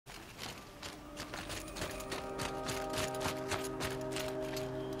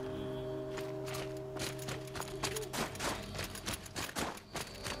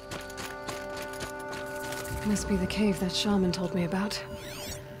Must be the cave that shaman told me about.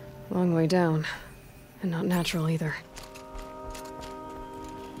 Long way down. And not natural either.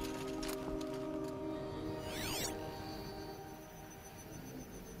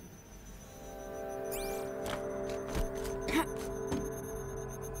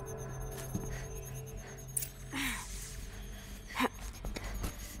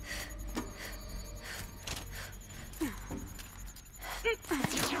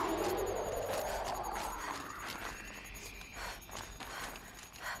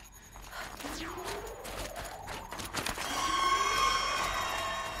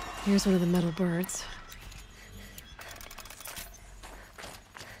 Here's one of the metal birds.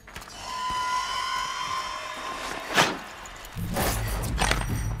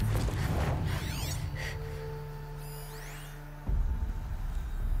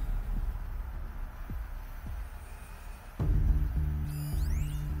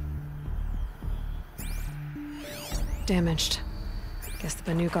 Damaged. Guess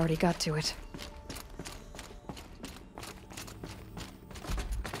the Banuk already got to it.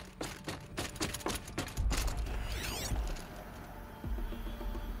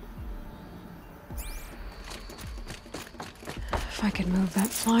 If I could move that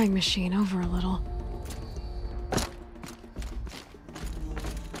flying machine over a little.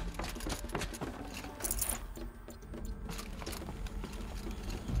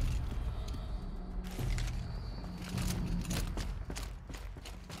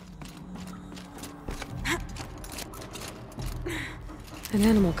 An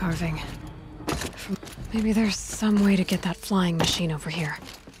animal carving. Maybe there's some way to get that flying machine over here.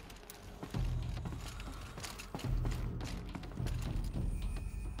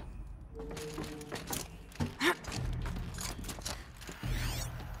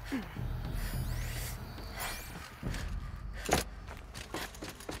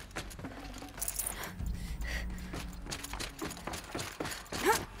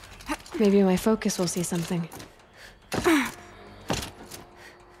 Maybe my focus will see something.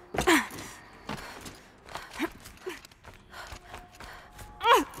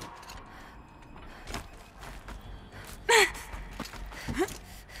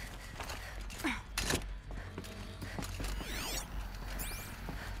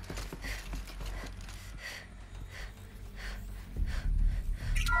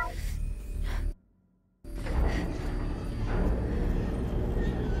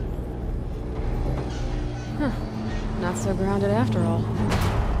 Not so grounded after all.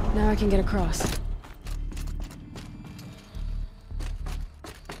 Now I can get across.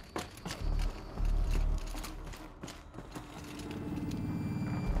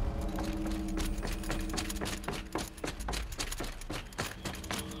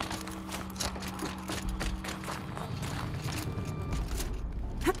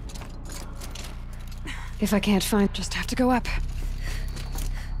 If I can't find, just have to go up.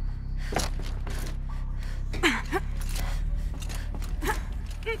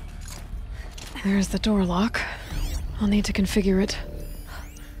 There's the door lock. I'll need to configure it.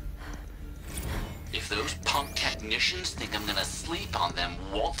 If those punk technicians think I'm gonna sleep on them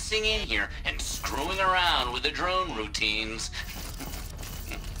waltzing in here and screwing around with the drone routines,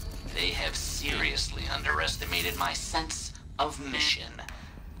 they have seriously underestimated my sense of mission.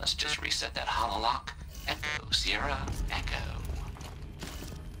 Let's just reset that hololock. Echo, Sierra, Echo.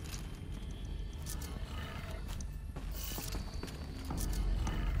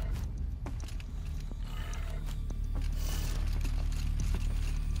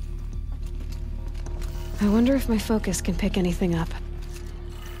 I wonder if my focus can pick anything up.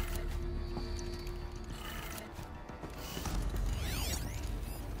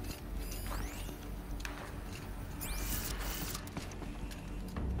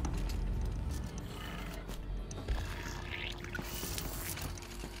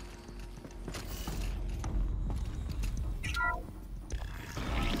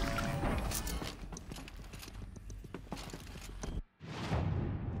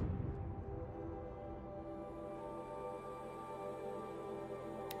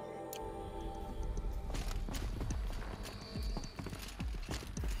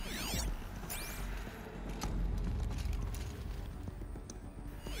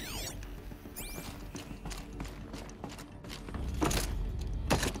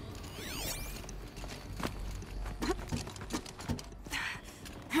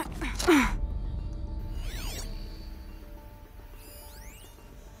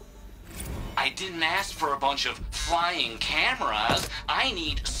 I didn't ask for a bunch of flying cameras. I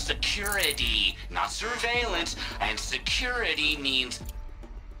need security, not surveillance. And security means...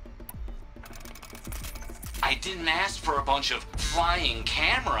 I didn't ask for a bunch of flying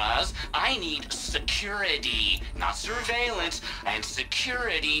cameras. I need security, not surveillance. And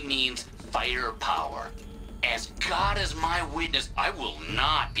security means firepower. As God is my witness, I will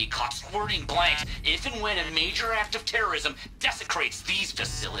not be caught squirting blanks if and when a major act of terrorism desecrates these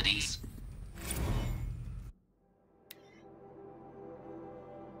facilities.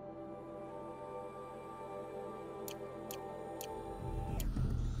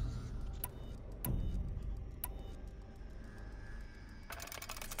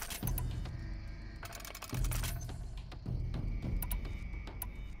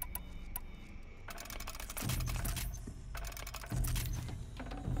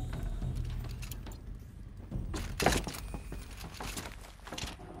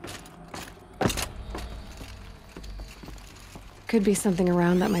 Could be something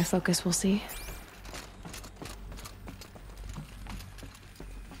around that my focus will see.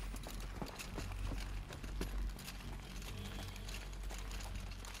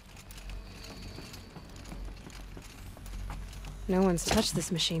 No one's touched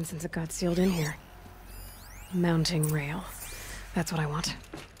this machine since it got sealed in here. Mounting rail. That's what I want.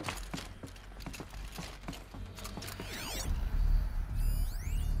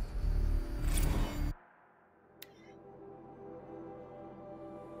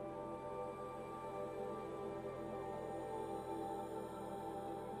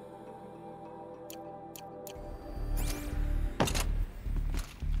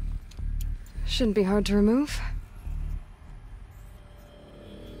 Shouldn't be hard to remove.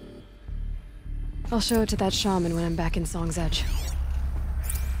 I'll show it to that shaman when I'm back in Song's Edge.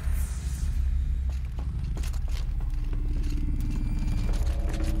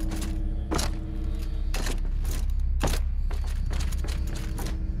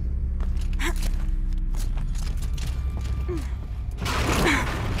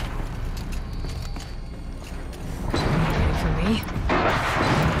 For me?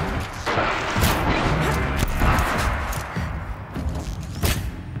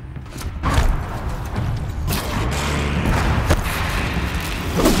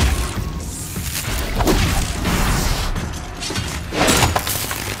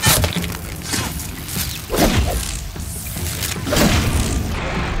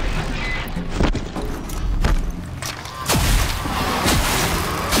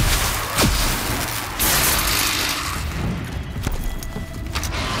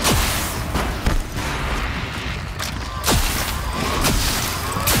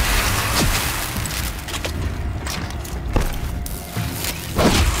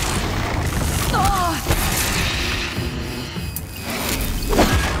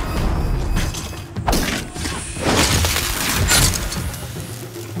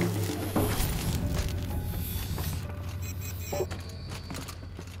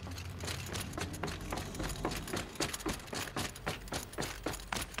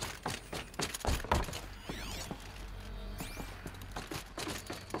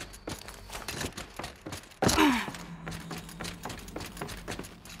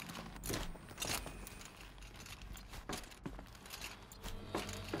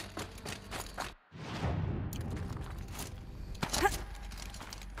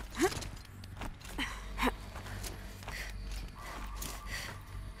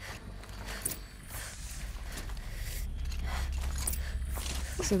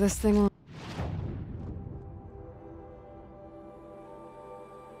 So this thing will...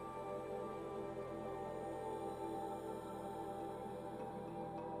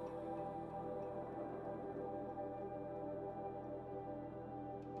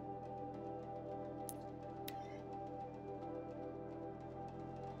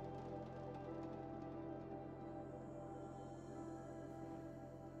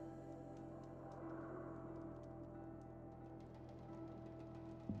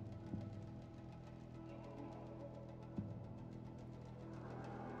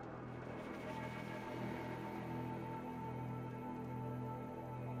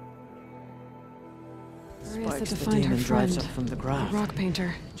 Spikes the demon drives up from the ground. Rock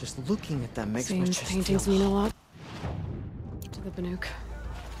painter. Just looking at them makes my Seems chest paintings feel mean a lot to the Banuk.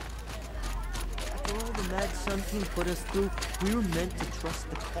 After all the mad sun king put us through, we were meant to trust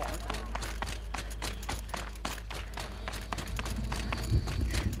the call.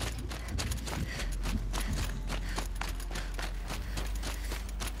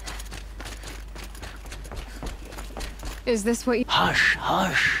 Is this what you... Hush,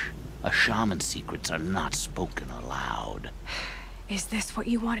 hush. A shaman's secrets are not spoken aloud. Is this what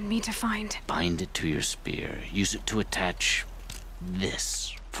you wanted me to find? Bind it to your spear. Use it to attach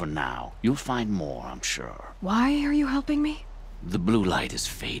this for now. You'll find more, I'm sure. Why are you helping me? The blue light is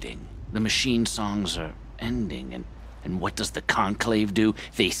fading. The machine songs are ending, and And what does the Conclave do?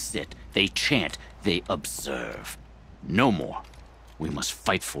 They sit, they chant, they observe. No more. We must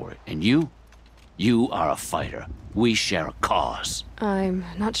fight for it. And you? You are a fighter. We share a cause. I'm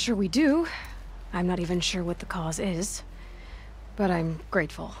not sure we do. I'm not even sure what the cause is. But I'm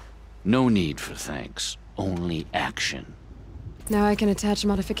grateful. No need for thanks. Only action. Now I can attach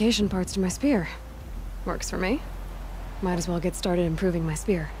modification parts to my spear. Works for me. Might as well get started improving my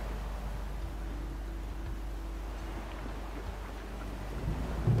spear.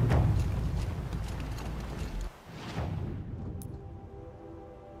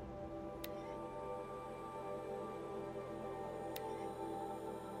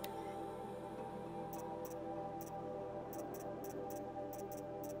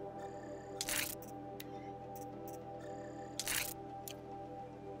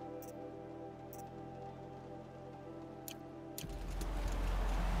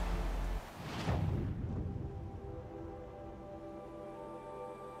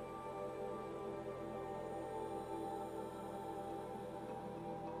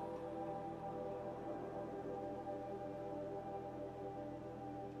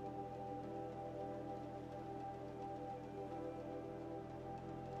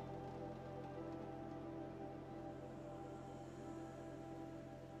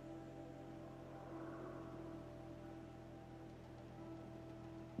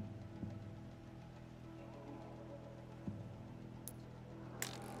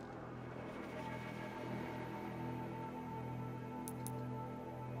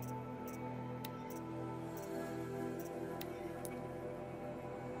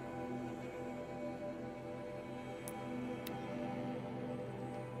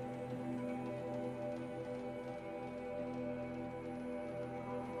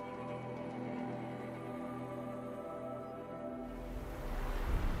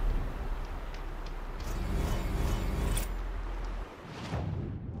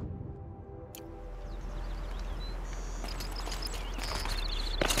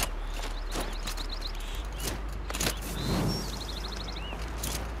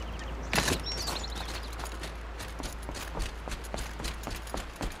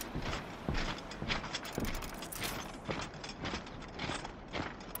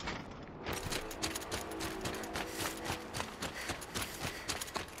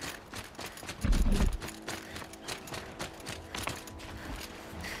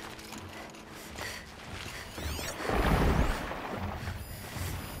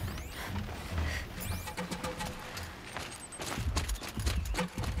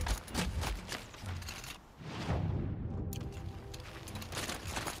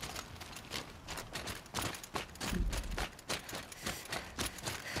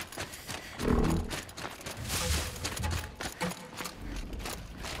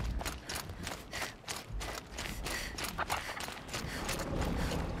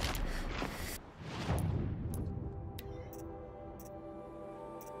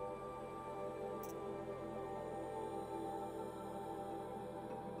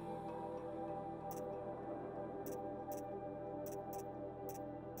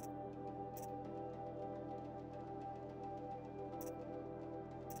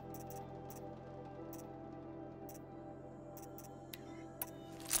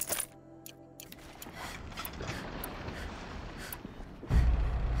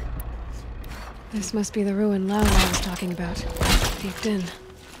 This must be the ruin Lao Lao was talking about. Deep in.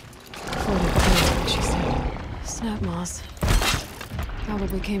 Floating through, like she said. Snap moss.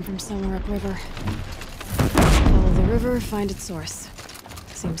 Probably came from somewhere upriver. Follow the river, find its source.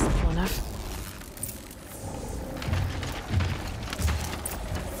 Seems simple enough.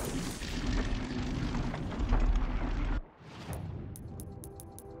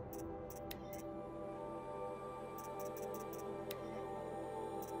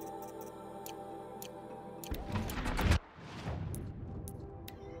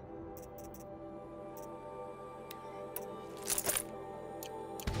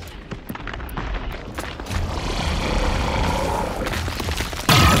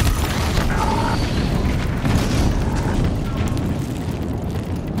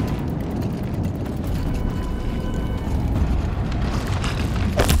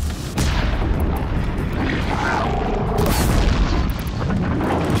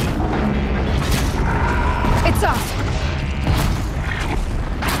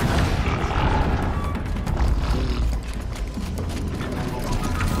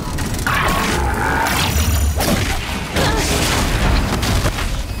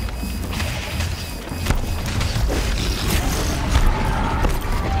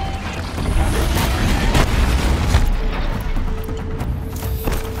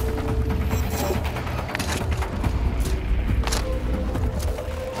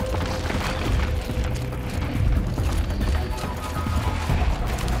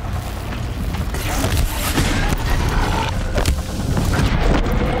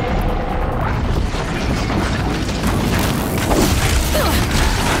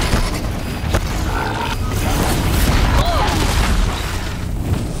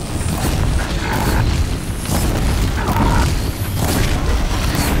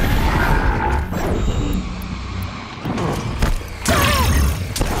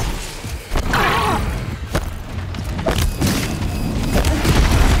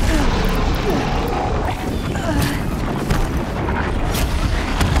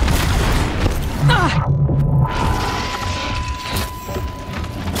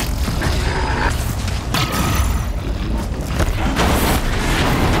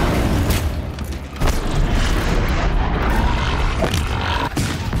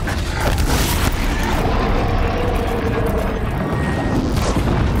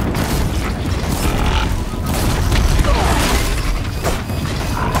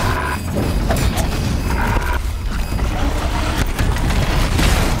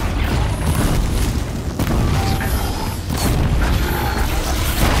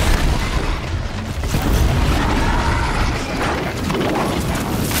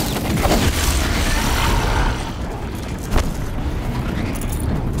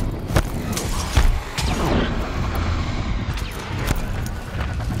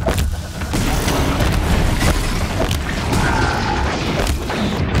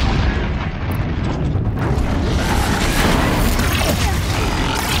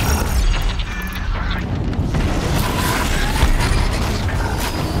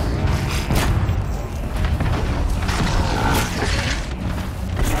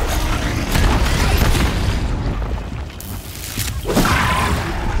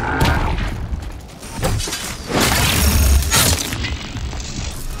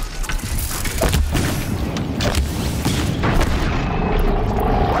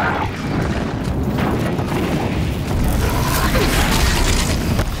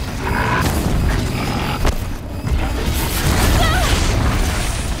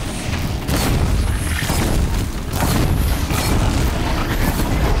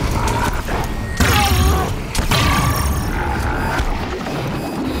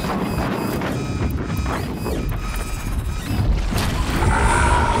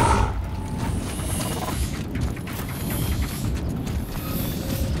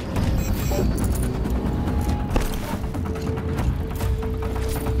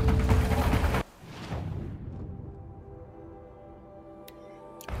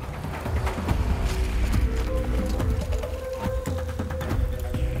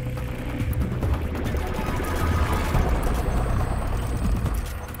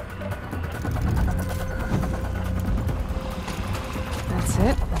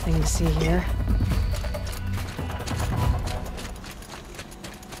 see here.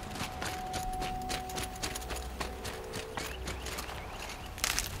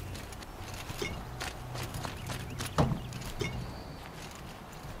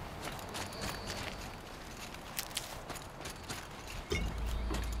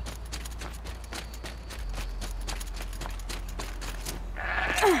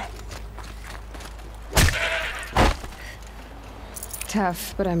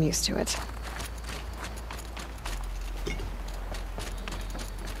 Tough, but I'm used to it.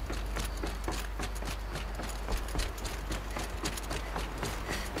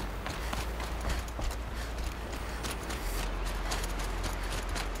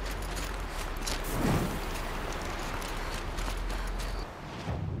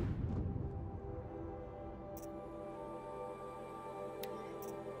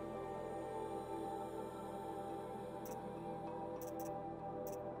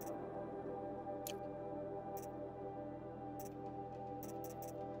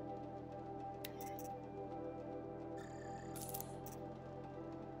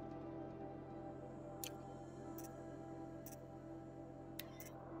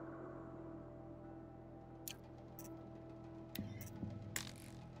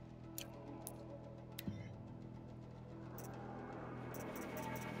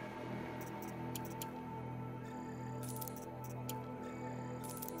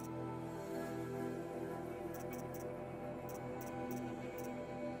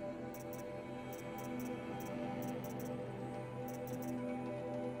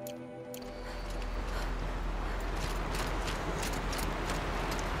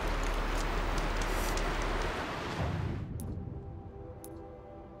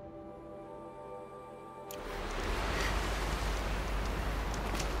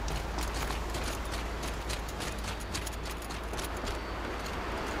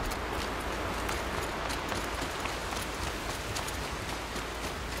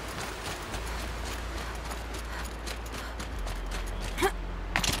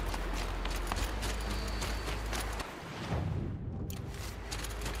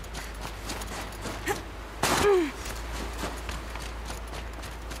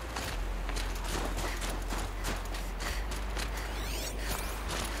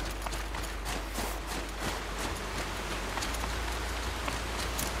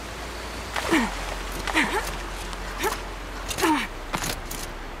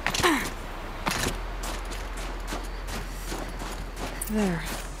 There.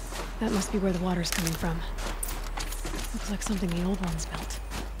 That must be where the water's coming from. Looks like something the old ones built.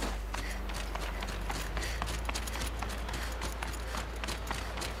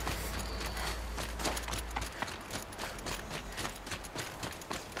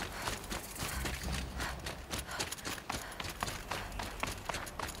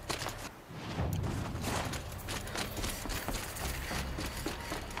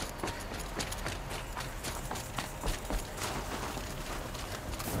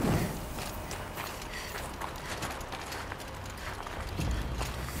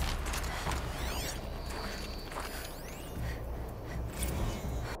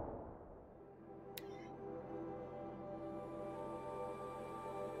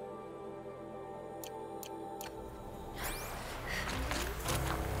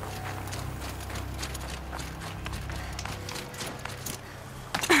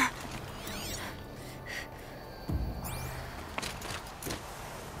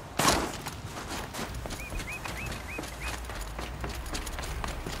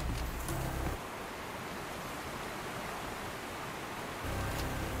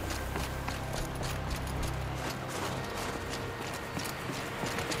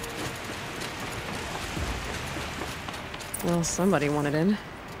 Well, somebody wanted in.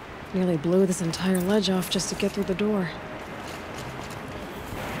 Nearly blew this entire ledge off just to get through the door.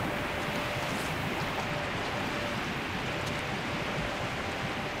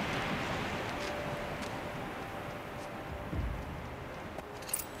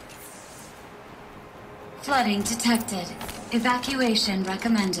 Flooding detected. Evacuation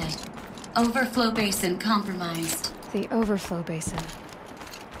recommended. Overflow basin compromised. The overflow basin.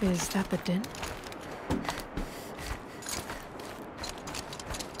 Is that the din?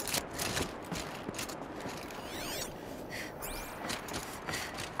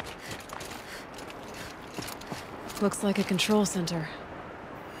 Looks like a control center.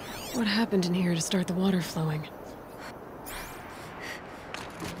 What happened in here to start the water flowing?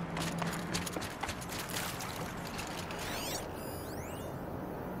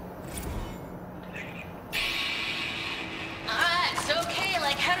 Alright, so okay,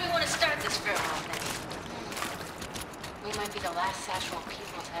 like how do we want to start this film? We might might be the last Satchel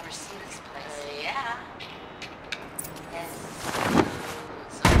people to ever see this place. Yeah.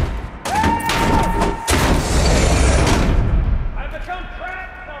 I've become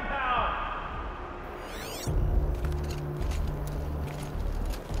trapped somehow!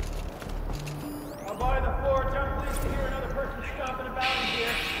 I'll buy the forge. I'm pleased to hear another person stomping about in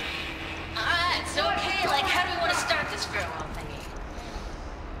here. It's okay. Like, how do we want to start this farewell thingy?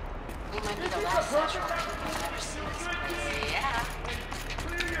 We might be the last Satchel people to ever see this place. Yeah.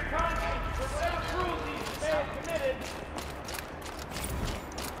 Clear your conscience for whatever cruelties you may have committed.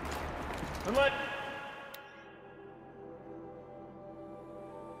 And let...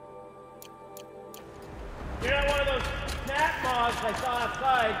 You're not one of those snap moths I saw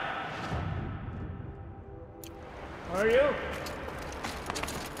outside. Are you?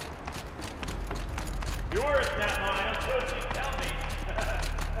 You were a snap moth. I don't suppose you'd tell me.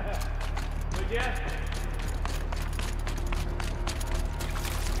 Would ya?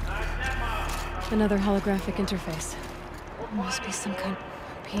 Snap moth. Another holographic interface. Must be some kind of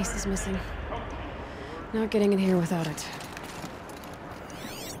piece is missing. Not getting in here without it.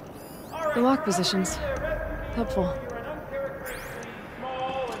 The lock positions. Helpful. You're an uncharacteristically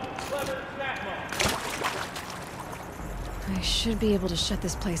small and clever snap moth. I should be able to shut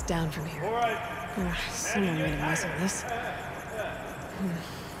this place down from here. All right. Someone made a mess of this.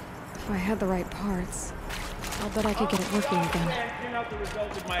 If I had the right parts, I'll bet I could get it working again. You're not the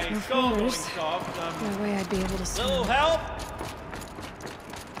result of my No skull going floors. soft. That way I'd be able to swim. Little help?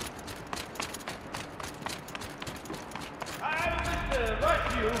 I would like to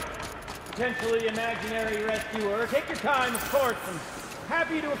rush you, potentially imaginary rescuer. Take your time, of course. I'm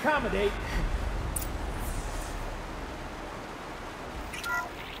happy to accommodate.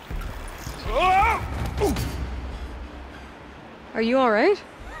 Are you all right?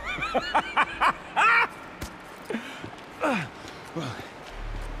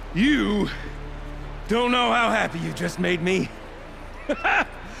 You don't know how happy you just made me.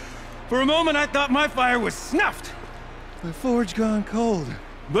 For a moment, I thought my fire was snuffed. My forge gone cold.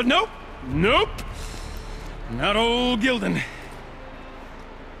 But nope, nope. Not old Gildan.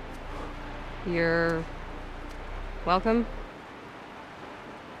 You're... welcome?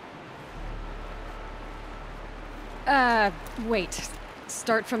 Wait.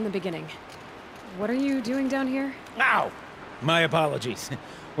 Start from the beginning. What are you doing down here? Ow! My apologies.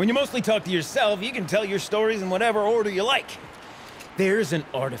 When you mostly talk to yourself, you can tell your stories in whatever order you like. There's an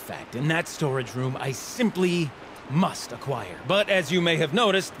artifact in that storage room I simply must acquire. But as you may have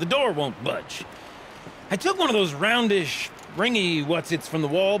noticed, the door won't budge. I took one of those roundish, ringy what's-its from the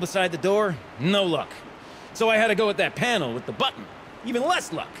wall beside the door. No luck. So I had to go with that panel with the button. Even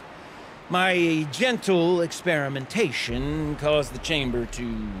less luck. My gentle experimentation caused the chamber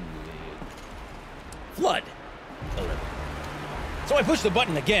to... flood a little. So I pushed the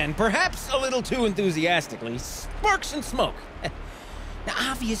button again, perhaps a little too enthusiastically. Sparks and smoke.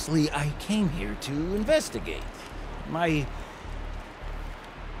 Now, obviously, I came here to investigate. My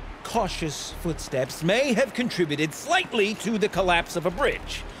cautious footsteps may have contributed slightly to the collapse of a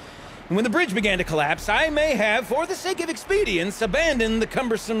bridge. And when the bridge began to collapse, I may have, for the sake of expedience, abandoned the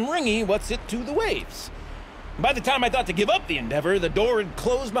cumbersome ringy what's-it to the waves. By the time I thought to give up the endeavor, the door had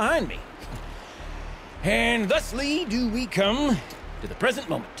closed behind me. And thusly do we come to the present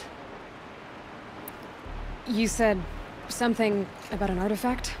moment. You said something about an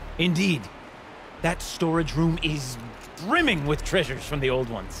artifact? Indeed. That storage room is brimming with treasures from the old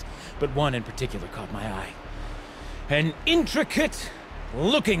ones, but one in particular caught my eye. An intricate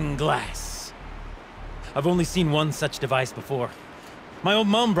looking glass. I've only seen one such device before. My old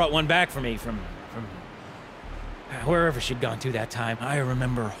mom brought one back for me from wherever she'd gone to that time. I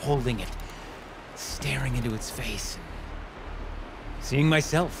remember holding it, staring into its face, and seeing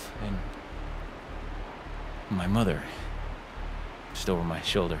myself and my mother just over my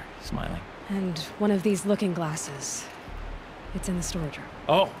shoulder, smiling. And one of these looking glasses. It's in the storage room.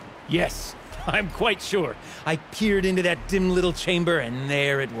 Oh, yes. I'm quite sure. I peered into that dim little chamber, and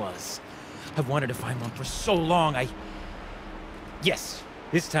there it was. I've wanted to find one for so long, Yes,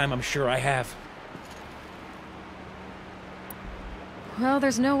 this time I'm sure I have. Well,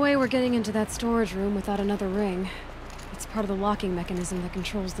 there's no way we're getting into that storage room without another ring. It's part of the locking mechanism that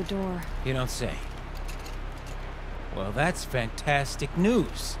controls the door. You don't say. Well, that's fantastic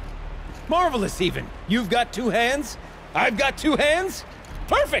news. Marvelous, even. You've got two hands. I've got two hands.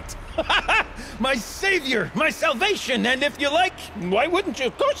 Perfect! My savior, my salvation, and if you like, why wouldn't you?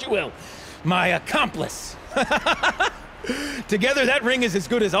 Of course you will. My accomplice. Together, that ring is as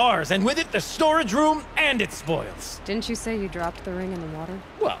good as ours, and with it, the storage room and its spoils. Didn't you say you dropped the ring in the water?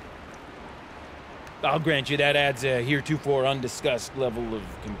 Well, I'll grant you that adds a heretofore undiscussed level of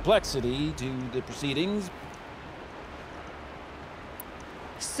complexity to the proceedings.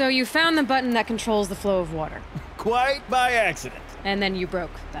 So you found the button that controls the flow of water. Quite by accident. And then you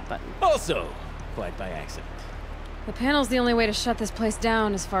broke that button. Also, quite by accident. The panel's the only way to shut this place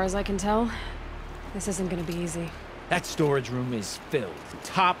down, as far as I can tell. This isn't gonna be easy. That storage room is filled,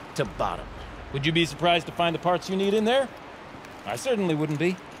 top to bottom. Would you be surprised to find the parts you need in there? I certainly wouldn't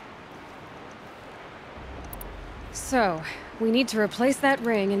be. So, we need to replace that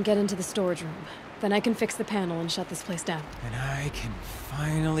ring and get into the storage room. Then I can fix the panel and shut this place down. And I can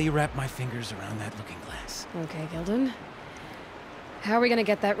finally wrap my fingers around that looking glass. Okay, Gilden. How are we gonna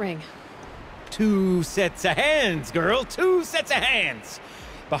get that ring? 2 sets of hands, girl! 2 sets of hands!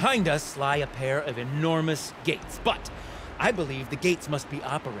 Behind us lie a pair of enormous gates, but I believe the gates must be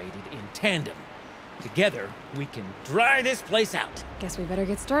operated in tandem. Together, we can dry this place out. Guess we better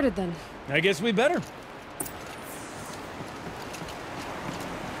get started then. I guess we better.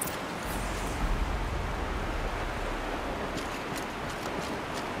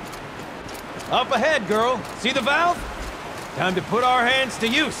 Up ahead, girl. See the valve? Time to put our hands to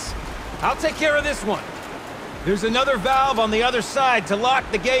use. I'll take care of this one. There's another valve on the other side to lock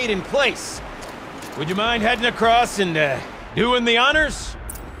the gate in place. Would you mind heading across and, doing the honors?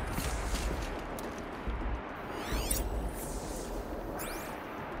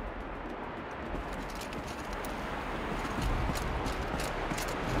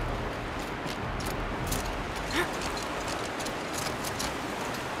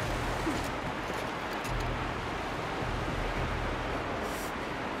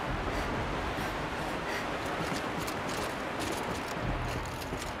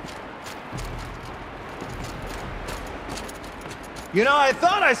 You know, I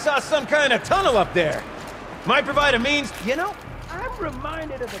thought I saw some kind of tunnel up there. Might provide a means... You know, I'm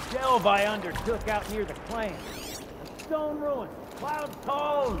reminded of the delve I undertook out near the claim. A stone ruin, clouds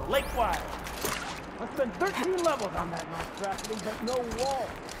tall and lake wide. Must have been 13 levels on that monstrosity, but no walls.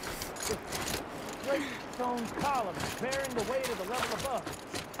 Just straight stone columns bearing the weight of the level above.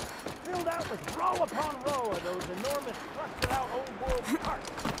 Filled out with row upon row of those enormous crusted out old world carts.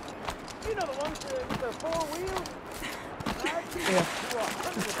 You know the ones with the 4 wheels? Yeah.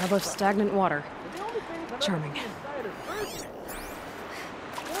 How about stagnant water? Charming. I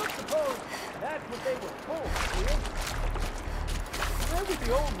don't suppose that's what they were for, do you? Why would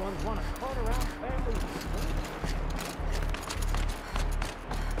the old ones want to cart around families?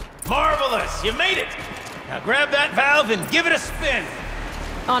 Marvelous! You made it! Now grab that valve and give it a spin.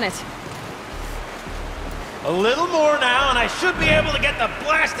 On it. A little more now, and I should be able to get the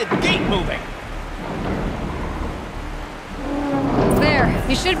blasted gate moving. There.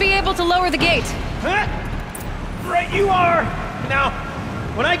 You should be able to lower the gate. Huh? Right you are! Now,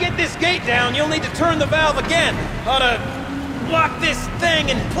 when I get this gate down, you'll need to turn the valve again. Ought to lock this thing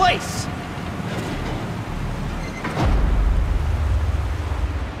in place.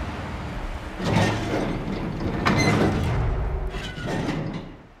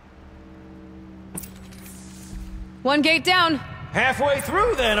 One gate down. Halfway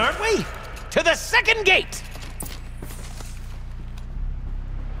through then, aren't we? To the second gate!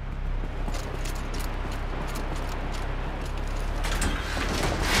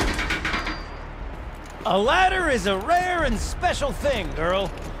 A ladder is a rare and special thing,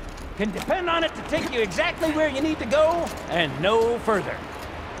 girl. Can depend on it to take you exactly where you need to go, and no further.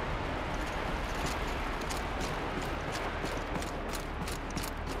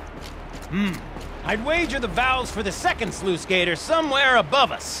 I'd wager the valves for the second sluice gate are somewhere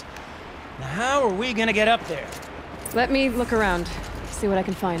above us. Now, how are we gonna get up there? Let me look around, see what I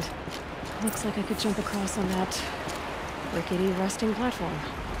can find. Looks like I could jump across on that rickety resting platform.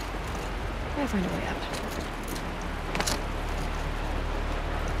 I'll find a way up.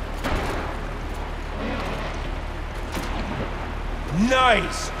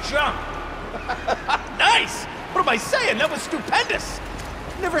 Nice jump! Nice! What am I saying? That was stupendous!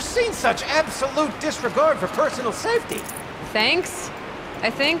 Never seen such absolute disregard for personal safety. Thanks, I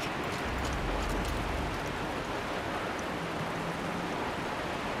think.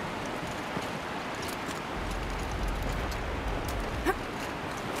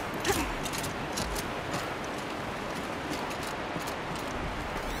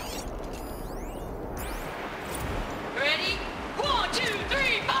 Ready? 1, 2,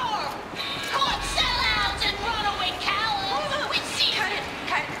 3, 4! Court sellouts and runaway cowards! Wait, see, cut it.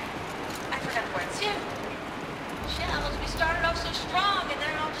 I forgot the words. Yeah. Shells, we started off so strong and then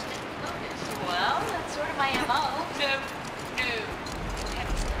it all just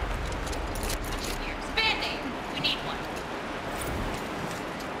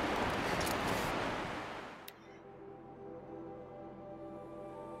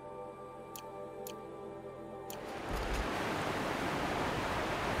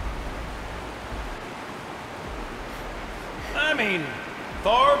mean,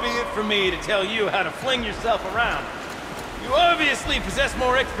 far be it from me to tell you how to fling yourself around. You obviously possess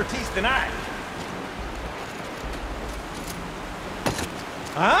more expertise than I.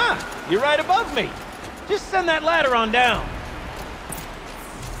 Ah, you're right above me. Just send that ladder on down.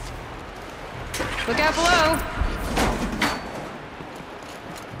 Look out below.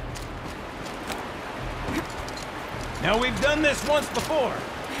 Now, we've done this once before.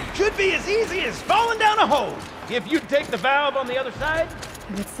 Should be as easy as falling down a hole. If you take the valve on the other side...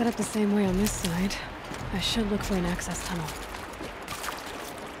 If it's set up the same way on this side, I should look for an access tunnel.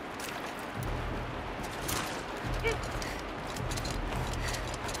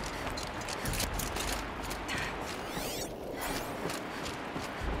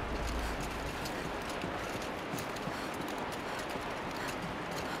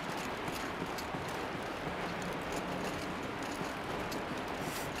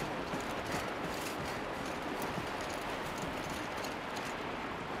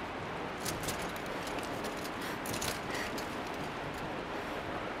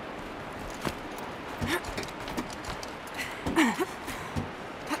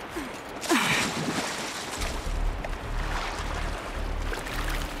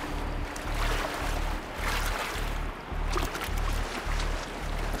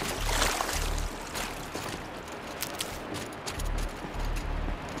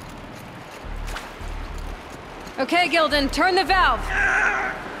 Okay, Gilden, turn the valve.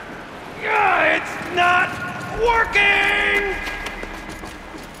 It's not working!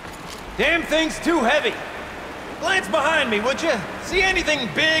 Damn thing's too heavy. Glance behind me, would you? See anything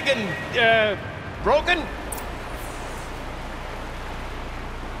big and, broken?